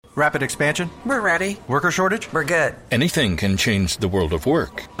Rapid expansion? We're ready. Worker shortage? We're good. Anything can change the world of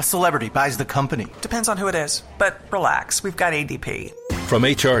work. A celebrity buys the company. Depends on who it is. But relax, we've got ADP. From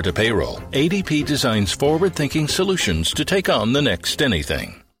HR to payroll, ADP designs forward-thinking solutions to take on the next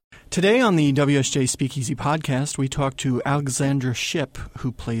anything. Today on the WSJ Speakeasy podcast, we talk to Alexandra Shipp,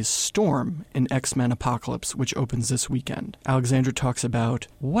 who plays Storm in X-Men Apocalypse, which opens this weekend. Alexandra talks about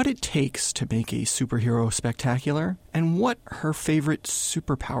what it takes to make a superhero spectacular and what her favorite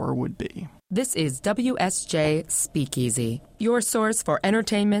superpower would be. This is WSJ Speakeasy, your source for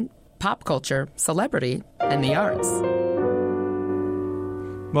entertainment, pop culture, celebrity, and the arts.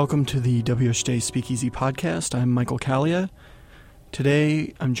 Welcome to the WSJ Speakeasy podcast. I'm Michael Callia.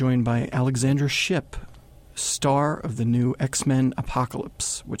 Today, I'm joined by Alexandra Shipp, star of the new X-Men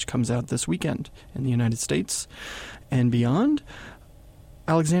Apocalypse, which comes out this weekend in the United States and beyond.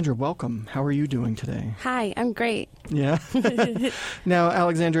 Alexandra, welcome. How are you doing today? Hi, I'm great. Yeah? Now,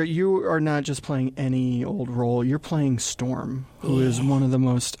 Alexandra, you are not just playing any old role. You're playing Storm, who is one of the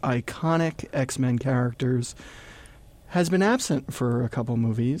most iconic X-Men characters. Has been absent for a couple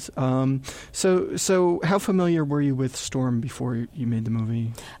movies. So how familiar were you with Storm before you made the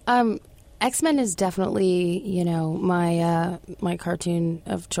movie? X-Men is definitely, my cartoon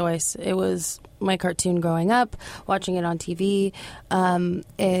of choice. It was my cartoon growing up, watching it on TV.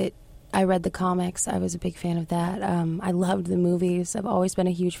 I read the comics. I was a big fan of that. I loved the movies. I've always been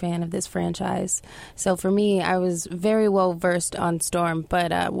a huge fan of this franchise. So for me, I was very well versed on Storm.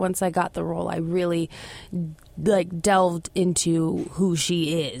 But once I got the role, I really delved into who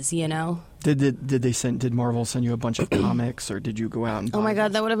she is. You know. Did Marvel send you a bunch of comics, or did you go out and buy Oh my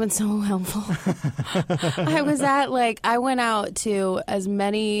God, that would have been so helpful. I went out to as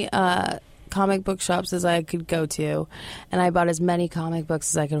many comic book shops as I could go to, and I bought as many comic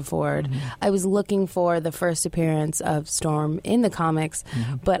books as I could afford. Mm-hmm. I was looking for the first appearance of Storm in the comics,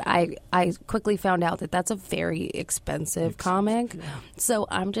 but I quickly found out that that's a very expensive comic. Yeah. So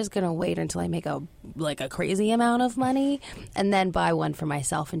I'm just going to wait until I make a crazy amount of money and then buy one for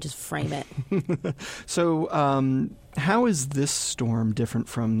myself and just frame it. So how is this Storm different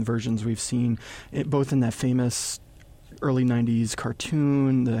from versions we've seen, both in that famous early 90s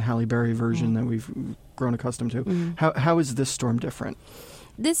cartoon, the Halle Berry version that we've grown accustomed to? How is this Storm different?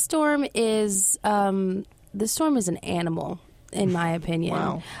 This Storm is an animal, in my opinion.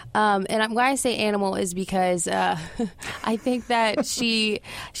 Wow. And why I say animal is because I think that she's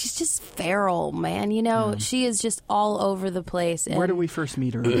just feral, man. You know, she is just all over the place. And where do we first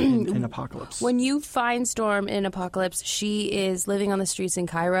meet her in Apocalypse? When you find Storm in Apocalypse, she is living on the streets in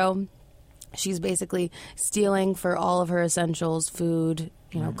Cairo. She's basically stealing for all of her essentials, food,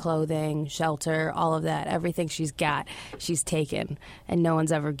 clothing, shelter, all of that. Everything she's got, she's taken, and no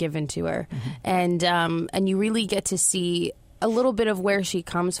one's ever given to her. Mm-hmm. And you really get to see a little bit of where she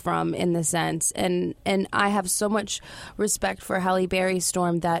comes from in the sense. And I have so much respect for Halle Berry's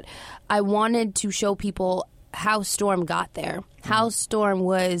Storm that I wanted to show people how Storm got there, how Storm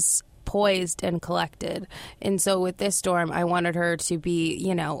was poised and collected. And so with this Storm, I wanted her to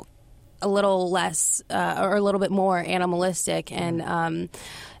be, a little less or a little bit more animalistic and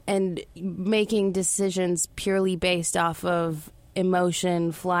making decisions purely based off of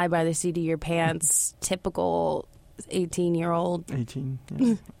emotion, fly by the seat of your pants, typical 18-year-old. 18,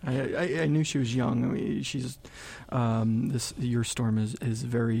 yeah. I knew she was young. I mean, she's your Storm is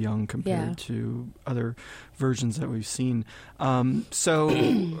very young compared to other versions that we've seen. So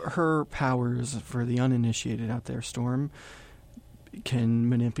her powers, for the uninitiated out there, Storm can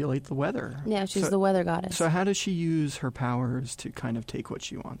manipulate the weather. Yeah, she's the weather goddess. So how does she use her powers to kind of take what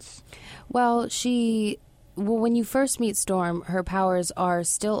she wants? Well, when you first meet Storm, her powers are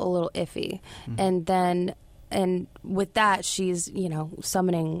still a little iffy. Mm-hmm. And with that, she's,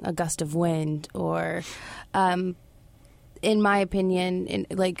 summoning a gust of wind or, in my opinion,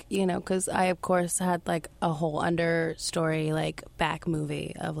 because I, of course, had, a whole understory, back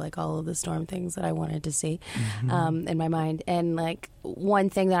movie of, all of the Storm things that I wanted to see in my mind. And, one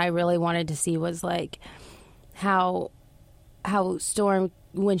thing that I really wanted to see was, how Storm,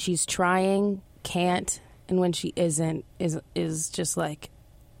 when she's trying, can't, and when she isn't, is just, a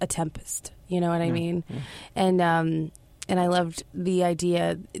tempest. You know what I mean? Yeah. And I loved the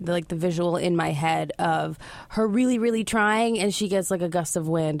idea, the visual in my head of her really, really trying and she gets a gust of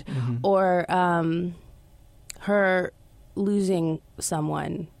wind, or her losing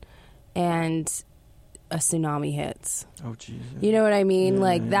someone and a tsunami hits. Oh, jeez. You know what I mean?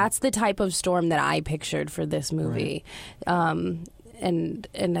 That's the type of Storm that I pictured for this movie. Right.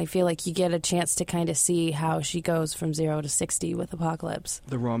 and I feel like you get a chance to kind of see how she goes from 0 to 60 with Apocalypse.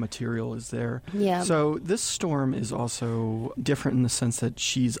 The raw material is there. Yeah. So this Storm is also different in the sense that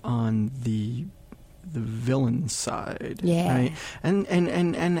she's on the villain side. Yeah. Right?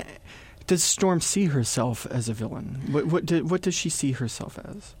 And does Storm see herself as a villain? What does she see herself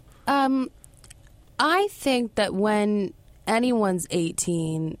as? I think that when anyone's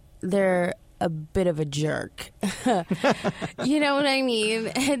 18, they're a bit of a jerk. You know what I mean?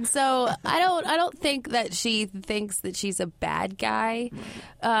 And so I don't think that she thinks that she's a bad guy.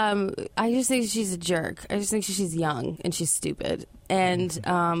 I just think she's a jerk. I just think she's young and she's stupid. And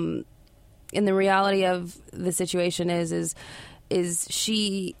and the reality of the situation is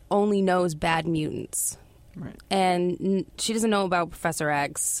she only knows bad mutants. Right. And she doesn't know about Professor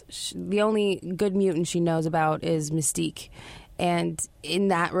X. The only good mutant she knows about is Mystique. And in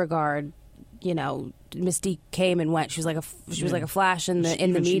that regard, you know, Mystique came and went. She was like a flash in the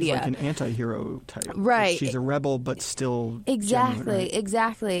media. She's like an anti-hero type. Right. She's a rebel, but still exactly, genuine, right?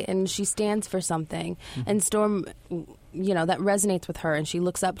 Exactly. And she stands for something. Mm-hmm. And Storm, you know, that resonates with her, and she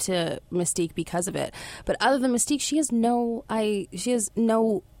looks up to Mystique because of it. But other than Mystique, she has no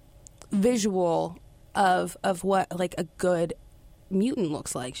visual of what like a good mutant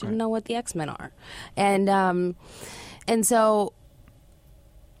looks like. She doesn't know what the X-Men are, and so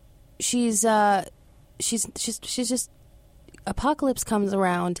she's just Apocalypse comes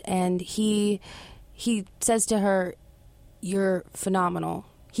around, and he says to her, "You're phenomenal."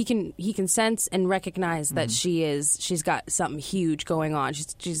 He can sense and recognize that she's got something huge going on.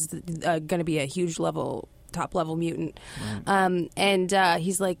 She's going to be a huge top level mutant, and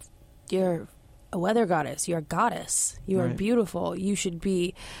he's like, "You're a weather goddess. You're a goddess. You are beautiful. You should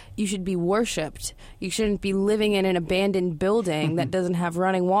be worshipped. You shouldn't be living in an abandoned building that doesn't have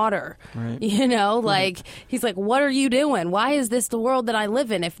running water." Right. You know, like he's like, "What are you doing? Why is this the world that I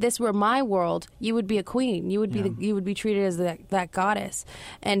live in? If this were my world, you would be a queen. You would be you would be treated as that goddess."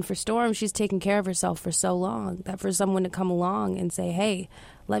 And for Storm, she's taken care of herself for so long that for someone to come along and say, "Hey,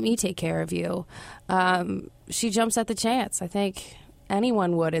 let me take care of you," she jumps at the chance. I think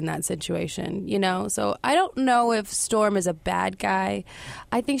anyone would in that situation, you know? So I don't know if Storm is a bad guy.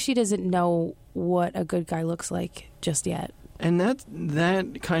 I think she doesn't know what a good guy looks like just yet. And that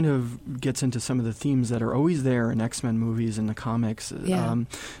kind of gets into some of the themes that are always there in X-Men movies and the comics. Yeah.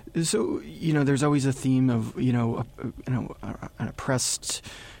 So, you know, there's always a theme of, an oppressed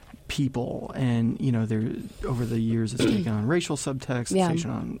people, and you know, there over the years it's taken on racial subtext,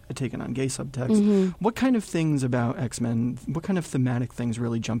 it's taken on gay subtext. Mm-hmm. What kind of things about X-Men? What kind of thematic things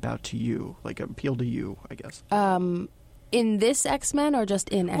really jump out to you, like appeal to you? I guess. In this X-Men or just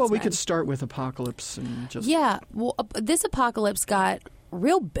in X-Men? Well, we could start with Apocalypse and just this Apocalypse got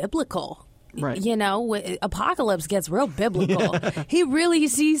real biblical. Right. You know, Apocalypse gets real biblical. He really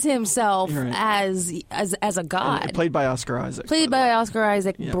sees himself as a god. And played by Oscar Isaac.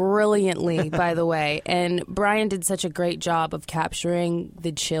 Brilliantly, by the way. And Brian did such a great job of capturing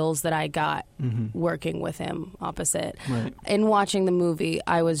the chills that I got working with him opposite. Right. In watching the movie,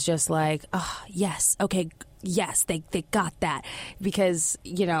 I was just like, oh, yes, okay, yes, they got that. Because,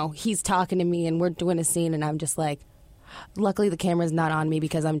 you know, he's talking to me and we're doing a scene and I'm just like, luckily the camera's not on me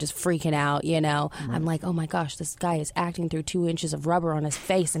because I'm just freaking out, you know. Right. I'm like, oh my gosh, this guy is acting through 2 inches of rubber on his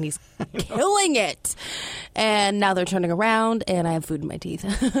face and he's killing it. And now they're turning around and I have food in my teeth.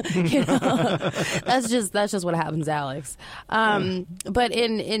 You know, that's just what happens, Alex. But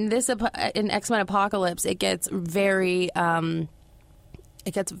in X-Men Apocalypse, it gets very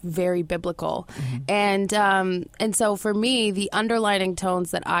biblical. Mm-hmm. And so for me, the underlining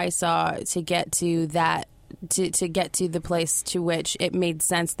tones that I saw to get to that, to get to the place to which it made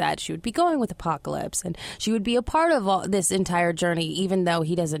sense that she would be going with Apocalypse and she would be a part of this entire journey, even though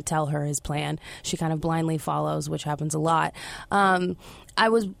he doesn't tell her his plan. She kind of blindly follows, which happens a lot. In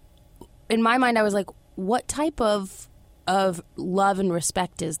my mind, I was like, what type of love and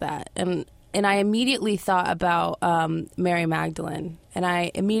respect is that? And I immediately thought about Mary Magdalene. And I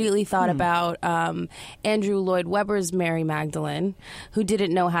immediately thought about Andrew Lloyd Webber's Mary Magdalene, who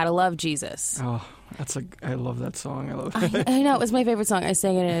didn't know how to love Jesus. Oh, I love that song. I love it. I know, it was my favorite song. I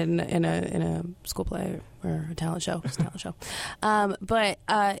sang it in a school play or a talent show. It was a talent show. But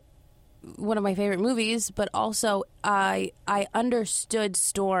one of my favorite movies, but also I understood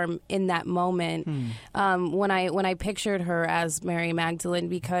Storm in that moment when I pictured her as Mary Magdalene,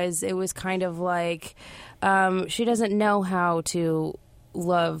 because it was kind of like she doesn't know how to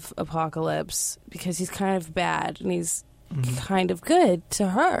love Apocalypse because he's kind of bad and he's kind of good to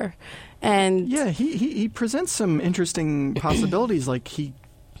her. And yeah, he presents some interesting possibilities. Like he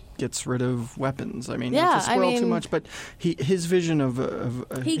gets rid of weapons. I mean, Yeah, not to spoil I mean, too much, but his vision of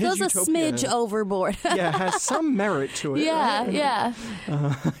he his goes utopia, a smidge overboard. yeah, has some merit to it. Yeah, right? yeah.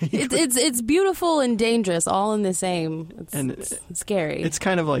 It's beautiful and dangerous, all in the same. It's scary. It's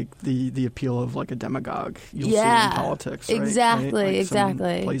kind of like the appeal of like a demagogue you'll see in politics. Right? Exactly, Right? Like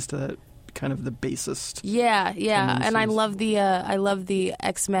exactly. Plays to that kind of the basest. Yeah, and I tendencies. love the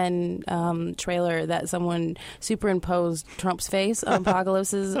X-Men trailer that someone superimposed Trump's face on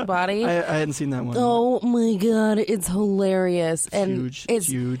Apocalypse's body. I hadn't seen that one. Oh my god, it's hilarious. Huge. It's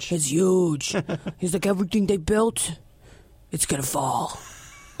huge. It's huge. He's like, everything they built, it's gonna fall.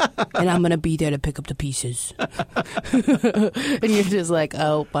 And I'm gonna be there to pick up the pieces. And you're just like,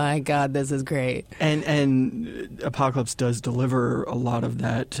 oh my god, this is great. And Apocalypse does deliver a lot of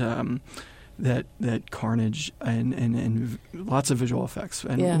that that carnage and lots of visual effects.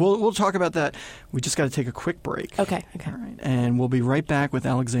 And we'll talk about that. We just got to take a quick break. Okay. All right. And we'll be right back with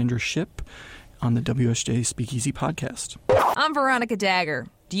Alexandra Shipp on the WSJ Speakeasy podcast. I'm Veronica Dagger.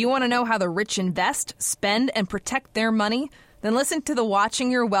 Do you want to know how the rich invest, spend, and protect their money? Then listen to the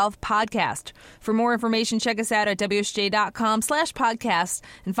Watching Your Wealth podcast. For more information, check us out at WSJ.com/podcasts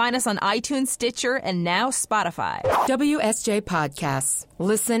and find us on iTunes, Stitcher, and now Spotify. WSJ Podcasts.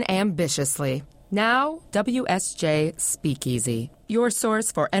 Listen ambitiously. Now, WSJ Speakeasy. Your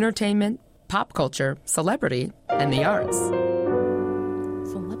source for entertainment, pop culture, celebrity, and the arts.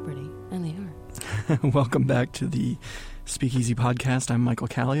 Celebrity and the arts. Welcome back to the Speakeasy podcast. I'm Michael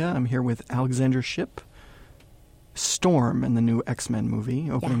Callia. I'm here with Alexandra Shipp. Storm in the new X-Men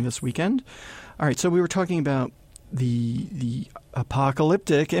movie opening this weekend. All right, so we were talking about the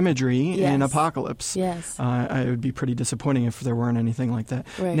apocalyptic imagery in Apocalypse. Yes. It would be pretty disappointing if there weren't anything like that.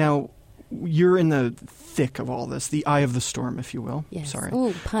 Right. Now, you're in the thick of all this, the eye of the storm, if you will. Yes. Sorry.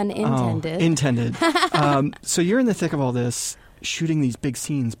 Ooh, pun intended. Intended. So you're in the thick of all this, shooting these big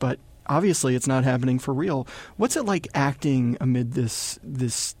scenes, but obviously it's not happening for real. What's it like acting amid this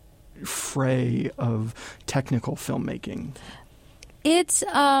fray of technical filmmaking? It's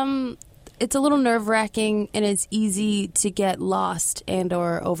a little nerve-wracking, and it's easy to get lost and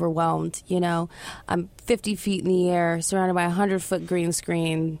or overwhelmed. You know, I'm 50 feet in the air, surrounded by a 100-foot green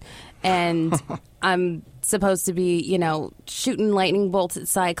screen, and I'm supposed to be, you know, shooting lightning bolts at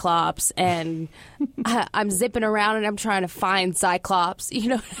Cyclops, and I'm zipping around and I'm trying to find Cyclops. You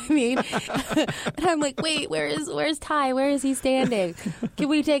know what I mean? And I'm like, wait, where's Ty? Where is he standing? Can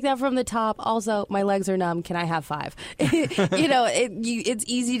we take that from the top? Also, my legs are numb. Can I have 5? You know, it's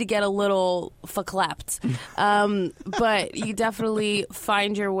easy to get a little verklempt, but you definitely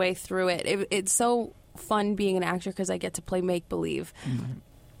find your way through it. It's so fun being an actor because I get to play make-believe. Mm-hmm.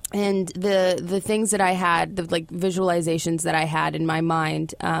 And the things that I had, the like visualizations that I had in my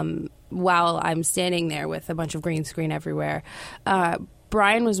mind while I'm standing there with a bunch of green screen everywhere,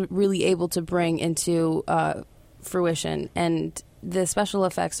 Brian was really able to bring into fruition. And the special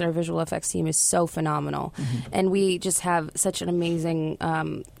effects and our visual effects team is so phenomenal. Mm-hmm. And we just have such an amazing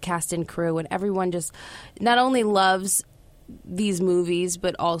cast and crew. And everyone just not only loves these movies,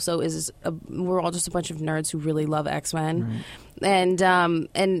 but also we're all just a bunch of nerds who really love X-Men. Right. And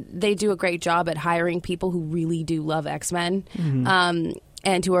they do a great job at hiring people who really do love X-Men. Mm-hmm.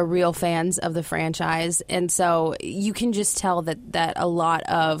 And who are real fans of the franchise. And so you can just tell that a lot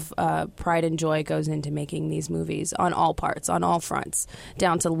of pride and joy goes into making these movies on all parts, on all fronts,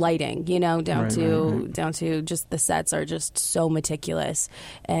 down to lighting, you know, down to just the sets are just so meticulous.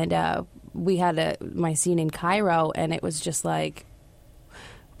 And we had my scene in Cairo, and it was just like,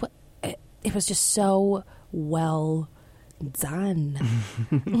 it was just so well done.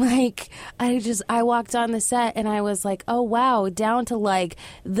 Like, I walked on the set and I was like, oh wow, down to like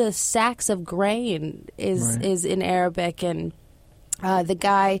the sacks of grain is in Arabic. And the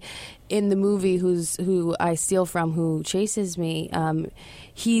guy in the movie who I steal from, who chases me,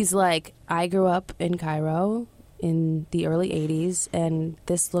 he's like, I grew up in Cairo in the early 80s, and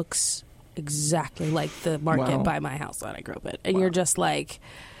this looks exactly like the market by my house that I grew up in. And you're just like,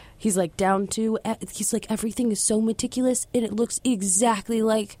 he's like, he's like, everything is so meticulous and it looks exactly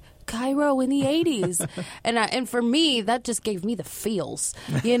like Cairo in the 80s. And for me, that just gave me the feels,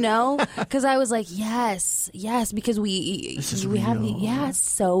 you know? Because I was like, yes, because we have it's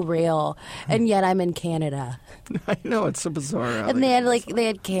so real. And yet I'm in Canada. I know, it's so bizarre. And they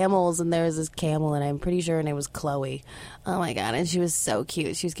had camels, and there was this camel, and I'm pretty sure her name was Chloe. Oh my God, and she was so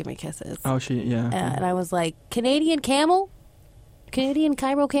cute. She was giving me kisses. Oh, and I was like, Canadian camel? Canadian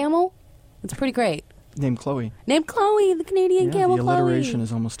Cairo camel? It's pretty great. Named Chloe. Named Chloe, the Canadian camel the Chloe. alliteration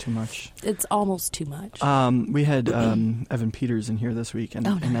is almost too much. It's almost too much. We had Evan Peters in here this week, and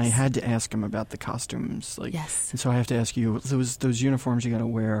I had to ask him about the costumes. Yes. And so I have to ask you, those uniforms you got to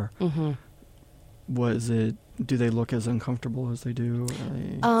wear, do they look as uncomfortable as they do?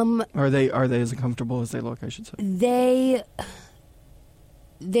 Are they as uncomfortable as they look, I should say?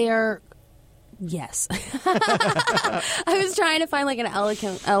 They're... Yes. I was trying to find like an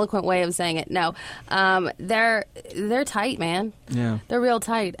eloquent way of saying it. No. They're tight, man. Yeah. They're real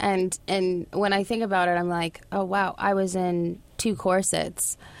tight. And when I think about it, I'm like, oh wow, I was in 2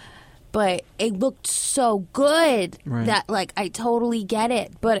 corsets. But it looked so good that like I totally get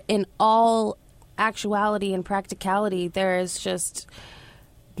it. But in all actuality and practicality, there is just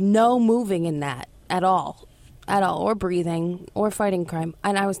no moving in that at all, or breathing, or fighting crime.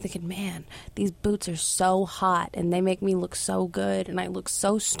 And I was thinking, man, these boots are so hot, and they make me look so good, and I look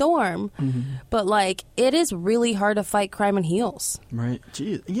so Storm. But, like, it is really hard to fight crime in heels. Right.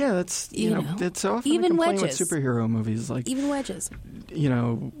 Gee, yeah, that's, you know, that's often even a complaint wedges. with superhero movies. Like, even wedges. You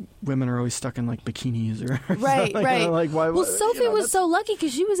know, women are always stuck in, like, bikinis or right, something. right. Like, why, well, Sophie was so lucky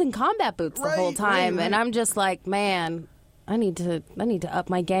because she was in combat boots the whole time, and I'm just like, man... I need to up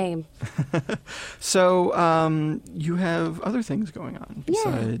my game. So you have other things going on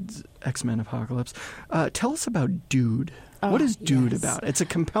besides X-Men Apocalypse. Tell us about Dude. What is Dude about? It's a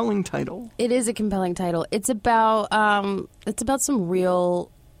compelling title. It is a compelling title. It's about some real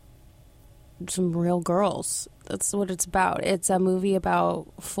girls. That's what it's about. It's a movie about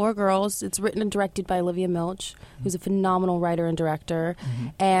 4 girls. It's written and directed by Olivia Milch, who's a phenomenal writer and director.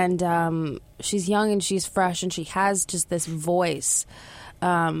 And she's young and she's fresh, and she has just this voice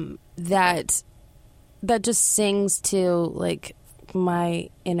that just sings to like my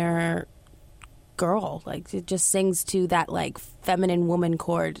inner girl. Like it just sings to that like feminine woman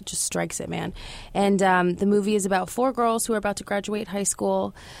chord. It just strikes it, man. And the movie is about 4 girls who are about to graduate high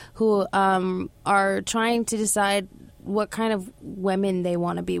school, who are trying to decide what kind of women they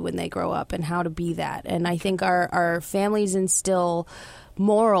want to be when they grow up and how to be that. And I think our families instill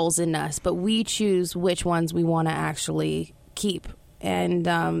morals in us, but we choose which ones we want to actually keep.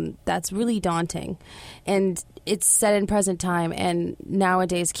 And that's really daunting. And it's set in present time, and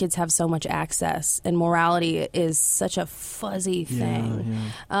nowadays kids have so much access, and morality is such a fuzzy thing.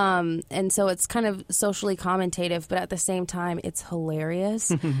 And so it's kind of socially commentative, but at the same time, it's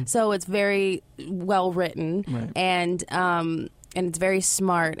hilarious. So it's very well written, and it's very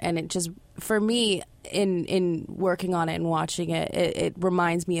smart, and it just, for me, in working on it and watching it, it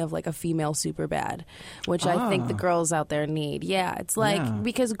reminds me of like a female Superbad, which I think the girls out there need. Yeah, it's like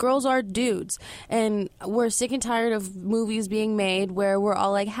because girls are dudes, and we're sick and tired of movies being made where we're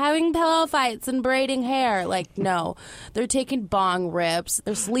all like having pillow fights and braiding hair. Like, no, they're taking bong rips,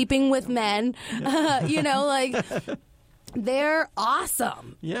 they're sleeping with men, you know, like they're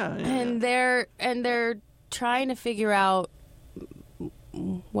awesome. And they're trying to figure out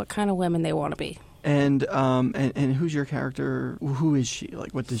what kind of women they want to be. And who's your character? Who is she?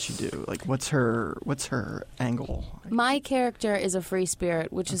 Like, what does she do? Like, what's her angle? My character is a free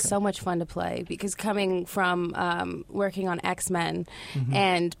spirit, which is so much fun to play, because coming from working on X-Men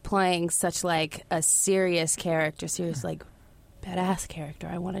and playing such like a serious character, like badass character,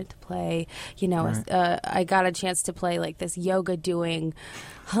 I wanted to play, you know, I got a chance to play like this yoga doing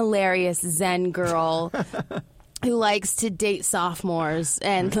hilarious Zen girl who likes to date sophomores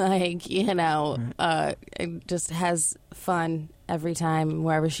and, like, you know, just has fun every time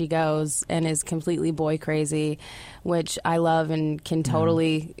wherever she goes and is completely boy crazy, which I love and can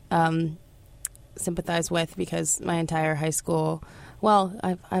totally sympathize with, because my entire high school... Well,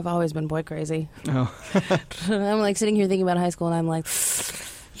 I've always been boy crazy. I'm like sitting here thinking about high school, and I'm like...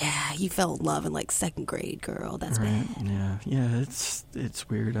 Yeah, you fell in love in like 2nd grade, girl. That's bad. Yeah. It's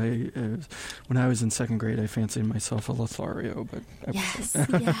weird. When I was in 2nd grade, I fancied myself a Lothario, but yes.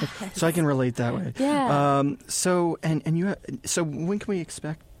 So I can relate that way. Yeah. So when can we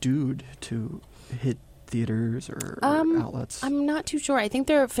expect Dude to hit theaters or outlets? I'm not too sure. I think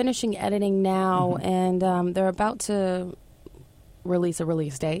they're finishing editing now, and they're about to release a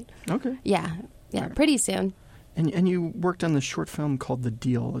release date. Okay. Yeah, pretty soon. And you worked on the short film called The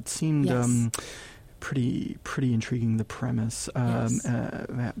Deal. It seemed pretty intriguing, the premise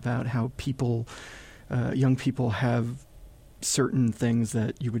about how young people have certain things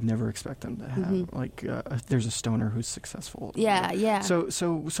that you would never expect them to have. Like there's a stoner who's successful. Yeah. So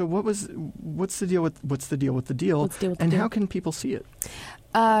what's the deal with The Deal? And how can people see it?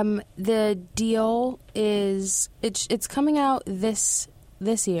 The Deal is it's coming out this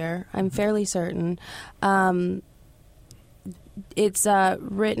year. I'm fairly certain. It's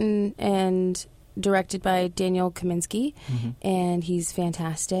written and directed by Daniel Kaminsky, and he's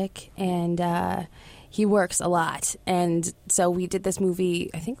fantastic, and he works a lot. And so we did this movie,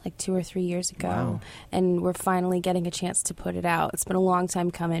 I think, like 2 or 3 years ago, and we're finally getting a chance to put it out. It's been a long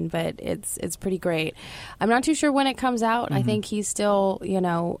time coming, but it's pretty great. I'm not too sure when it comes out. I think he's still,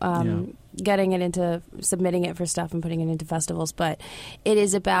 getting it into submitting it for stuff and putting it into festivals. But it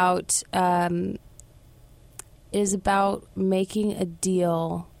is about making a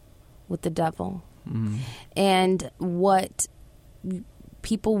deal with the devil and what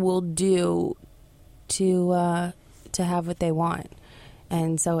people will do to have what they want.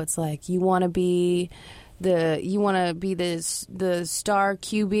 And so it's like, you want to be the star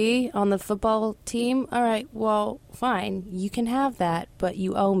QB on the football team. All right, well, fine, you can have that, but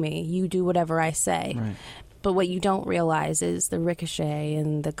you owe me. You do whatever I say. Right. But what you don't realize is the ricochet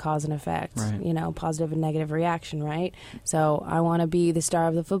and the cause and effect, right. Positive and negative reaction, right? So I want to be the star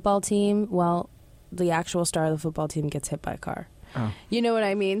of the football team. Well, the actual star of the football team gets hit by a car. Oh. You know what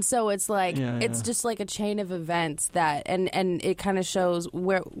I mean? So it's like, it's just like a chain of events that, and it kind of shows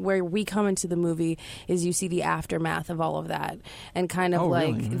where we come into the movie is you see the aftermath of all of that and kind of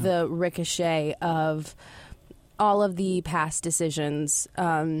the ricochet of all of the past decisions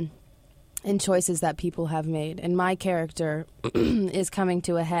and choices that people have made. And my character is coming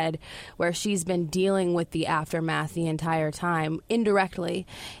to a head where she's been dealing with the aftermath the entire time, indirectly,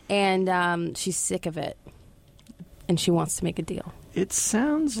 and she's sick of it. And she wants to make a deal. It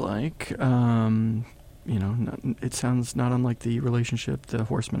sounds like, it sounds not unlike the relationship the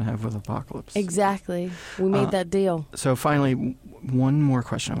Horsemen have with Apocalypse. Exactly. We made that deal. So finally, one more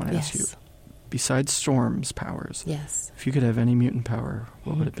question I want to ask you. Besides Storm's powers, if you could have any mutant power,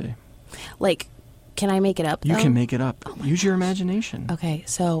 what would it be? Like, can I make it up, You though? can make it up. Use your imagination. Okay,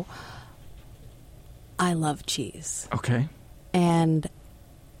 so I love cheese. Okay. And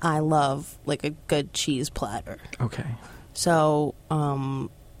I love, like, a good cheese platter. Okay. So,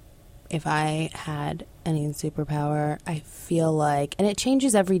 if I had any superpower, I feel like, and it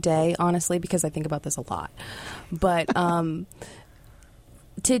changes every day, honestly, because I think about this a lot. But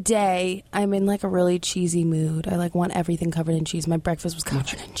today, I'm in like a really cheesy mood. I want everything covered in cheese. My breakfast was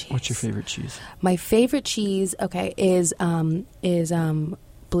covered in cheese. What's your favorite cheese? My favorite cheese, is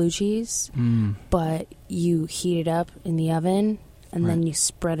blue cheese, but you heat it up in the oven. And then you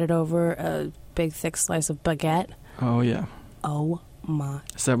spread it over a big, thick slice of baguette. Oh, yeah. Oh, my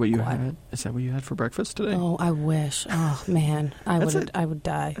Is that what you God. had? Is that what you had for breakfast today? Oh, I wish. Oh, man. I would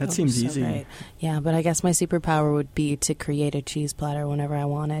die. That seems so easy. Great. Yeah, but I guess my superpower would be to create a cheese platter whenever I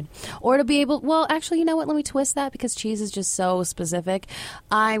wanted. Or to be able... Well, actually, you know what? Let me twist that because cheese is just so specific.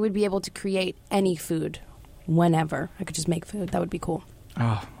 I would be able to create any food whenever. I could just make food. That would be cool.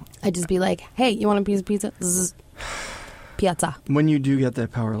 Oh. I'd just be like, hey, you want a piece of pizza? Zzz. Piazza. When you do get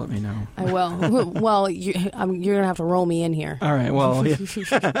that power, let me know. I will. Well, you're going to have to roll me in here. All right. Well, yeah.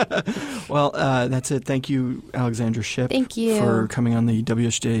 Well, that's it. Thank you, Alexandra Shipp. Thank you. For coming on the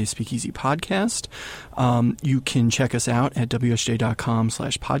WSJ Speakeasy podcast. You can check us out at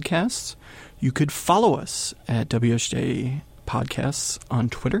WSJ.com/podcasts. You could follow us at WSJ Podcasts on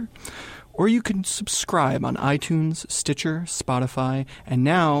Twitter. Or you can subscribe on iTunes, Stitcher, Spotify, and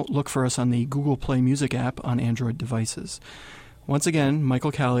now look for us on the Google Play Music app on Android devices. Once again,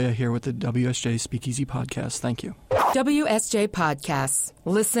 Michael Callia here with the WSJ Speakeasy Podcast. Thank you. WSJ Podcasts.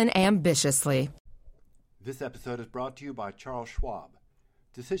 Listen ambitiously. This episode is brought to you by Charles Schwab.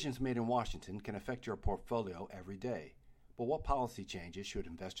 Decisions made in Washington can affect your portfolio every day. But what policy changes should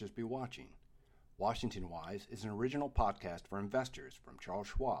investors be watching? Washington Wise is an original podcast for investors from Charles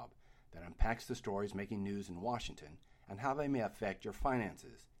Schwab that unpacks the stories making news in Washington and how they may affect your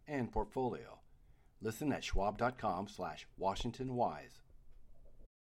finances and portfolio. Listen at schwab.com/WashingtonWise.